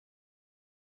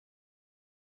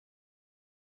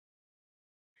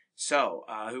So,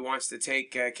 who wants to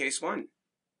take case 1?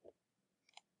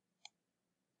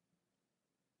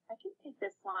 I can take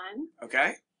this one.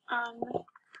 Okay.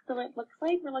 So it looks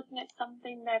like we're looking at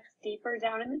something that's deeper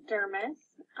down in the dermis,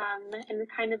 and it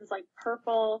kind of is like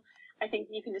purple. I think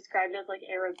you can describe it as like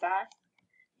arabesque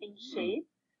in shape.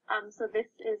 So this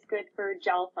is good for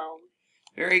Gelfoam.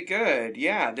 Very good.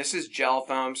 Yeah, this is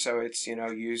Gelfoam, so it's,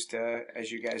 used,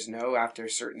 as you guys know, after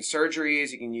certain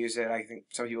surgeries. You can use it, I think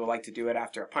some people like to do it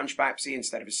after a punch biopsy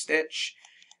instead of a stitch.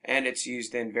 And it's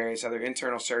used in various other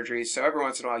internal surgeries. So every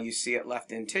once in a while you see it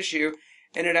left in tissue.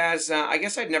 And it has, I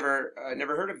guess I'd never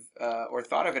heard of or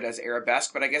thought of it as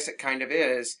arabesque, but I guess it kind of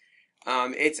is.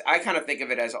 I kind of think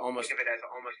of it as almost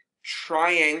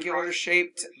triangular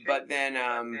shaped, but then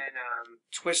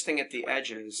twisting at the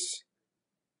edges.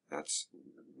 That's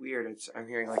weird. I'm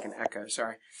hearing like an echo.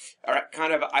 Sorry. All right,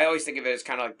 I always think of it as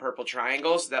kind of like purple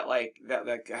triangles that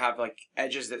have like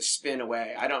edges that spin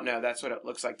away. I don't know. That's what it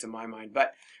looks like to my mind.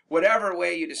 But whatever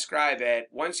way you describe it,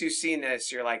 once you've seen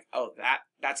this, you're like, oh,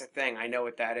 that's a thing. I know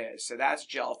what that is. So that's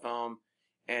Gelfoam,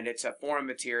 and it's a foreign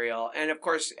material. And of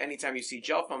course, anytime you see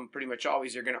Gelfoam, pretty much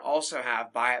always you're going to also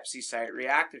have biopsy site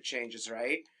reactive changes,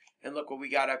 right? And look what we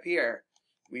got up here.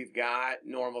 We've got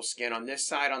normal skin on this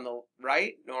side on the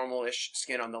right, normal-ish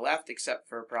skin on the left, except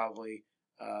for probably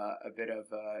a bit of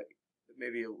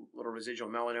maybe a little residual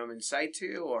melanoma in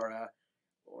situ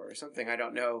or something. I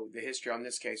don't know the history on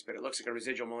this case, but it looks like a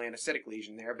residual melanocytic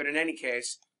lesion there. But in any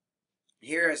case,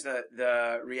 here is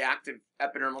the reactive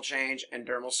epidermal change and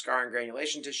dermal scar and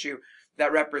granulation tissue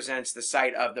that represents the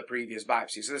site of the previous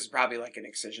biopsy. So this is probably like an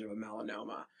excision of a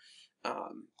melanoma,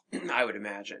 I would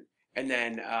imagine. And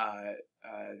then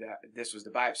this was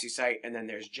the biopsy site, and then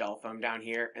there's Gelfoam down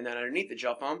here. And then underneath the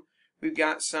Gelfoam, we've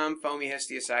got some foamy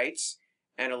histiocytes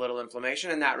and a little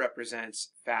inflammation, and that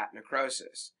represents fat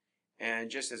necrosis.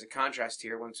 And just as a contrast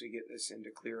here, once we get this into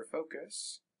clearer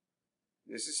focus,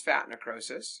 this is fat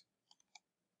necrosis,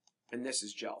 and this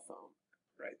is Gelfoam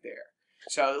right there.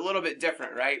 So a little bit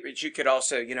different, right? But you could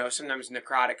also, sometimes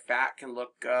necrotic fat can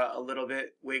look a little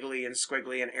bit wiggly and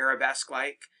squiggly and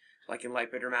arabesque-like in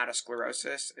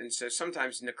lipodermatosclerosis. And so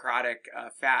sometimes necrotic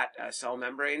fat cell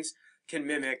membranes can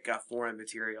mimic foreign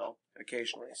material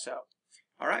occasionally. So,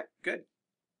 all right, good.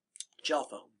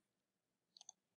 Gelfoam.